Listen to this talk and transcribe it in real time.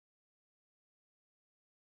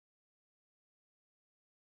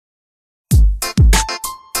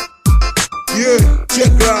Yeah,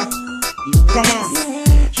 check out. Come on.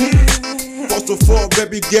 First of all,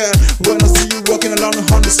 baby girl, when I see you walking along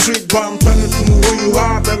on the street, but I'm trying to know who you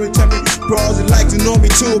are. Baby, tell me, bros, you like to know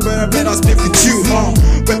me too, but I better speak with you,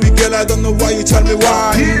 Baby girl, I don't know why you tell me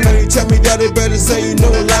why. Baby, tell me that they better say you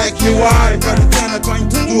know like me why. Better than I'm trying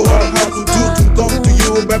to do all I have to do to come to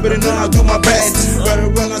you, baby, they know I do my best.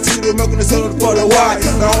 Better when I see you, I'm gonna sell it for the why.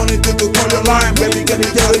 I only think to call your line, baby, can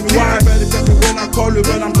you tell me why? Baby, tell me when I call you,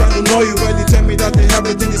 when I'm trying to know you, baby, tell me that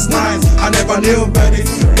everything is nice. I never knew, baby.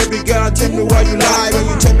 Baby girl, tell me why you lie. When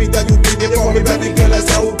you tell me that you be there for me, baby girl,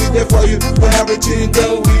 I will be there for you. When everything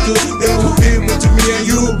that we do, it will be between me and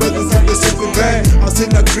you. But the fact is simple, man. I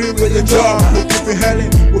still agree with your job. We'll keep it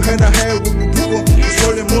heading, we'll hand ahead, we'll keep on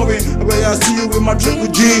slowly moving. But I see you with my triple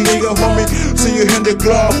G, nigga, homie. See you in the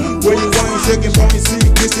club, where you want you shaking for me. See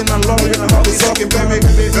you kissing and love, you know how to suck it, baby.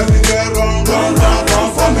 Baby girl, run, run, run, run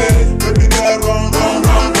for me. Baby girl, run, run,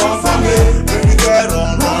 run, run for me. Baby girl,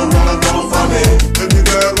 run, run, run, run for me. Baby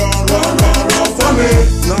girl, run, run, run, run for me.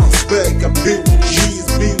 Now spec a big G's,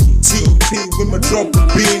 big TP with my drop a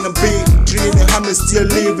bean, a big dream, and I'm still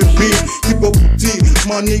living big. Keep up with T,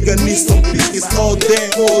 my nigga needs some beat. It's all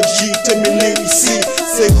damn OG, tell me nigga see.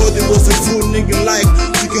 Say God, it was a fool nigga like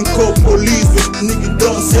you can call police, but nigga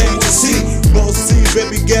don't say to see. But see,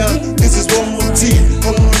 baby girl, this is one more T.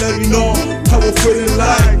 I'm gonna let you know how I'm feeling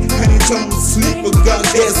like. Anytime I sleep, I gotta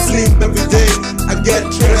get sleep every day. I get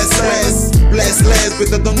restless, bless,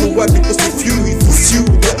 but I don't know why, because of you, it's you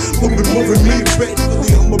that will be moving me back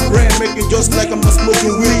on my brain, making just like I'm not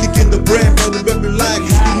smoking weed in the brain. But the baby like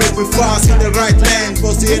you make me fast in the right land.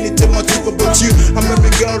 But see, anytime I think about you, I'm a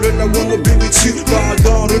big girl and I wanna be with you, but I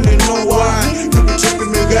don't really know why. You be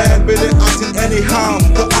tripping me, guy, but they acting anyhow.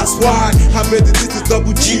 But ask why. I made it, this is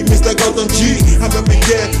double G, Mr. goddon-g. I'm a big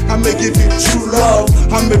girl, I may give you true love.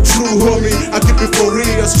 I'm a true homie, I keep it for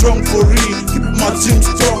real, I'm strong for real. Keep my team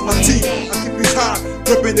strong, my team, I keep it hot,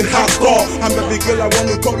 dropping the hardcore. I'm a big girl, I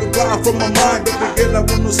wanna call you back from my mind. Baby girl, I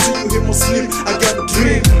wanna see you in my sleep. I got a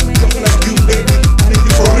dream, looking like you, baby, I need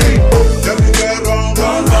you for real. Baby girl, run,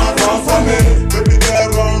 run, run, run for me. Baby girl,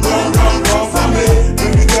 run, run, run, run for me.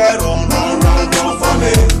 Baby girl, run, run, run, run for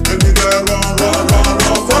me. Baby girl, run, run, run,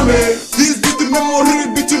 run for me. This be the memory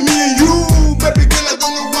between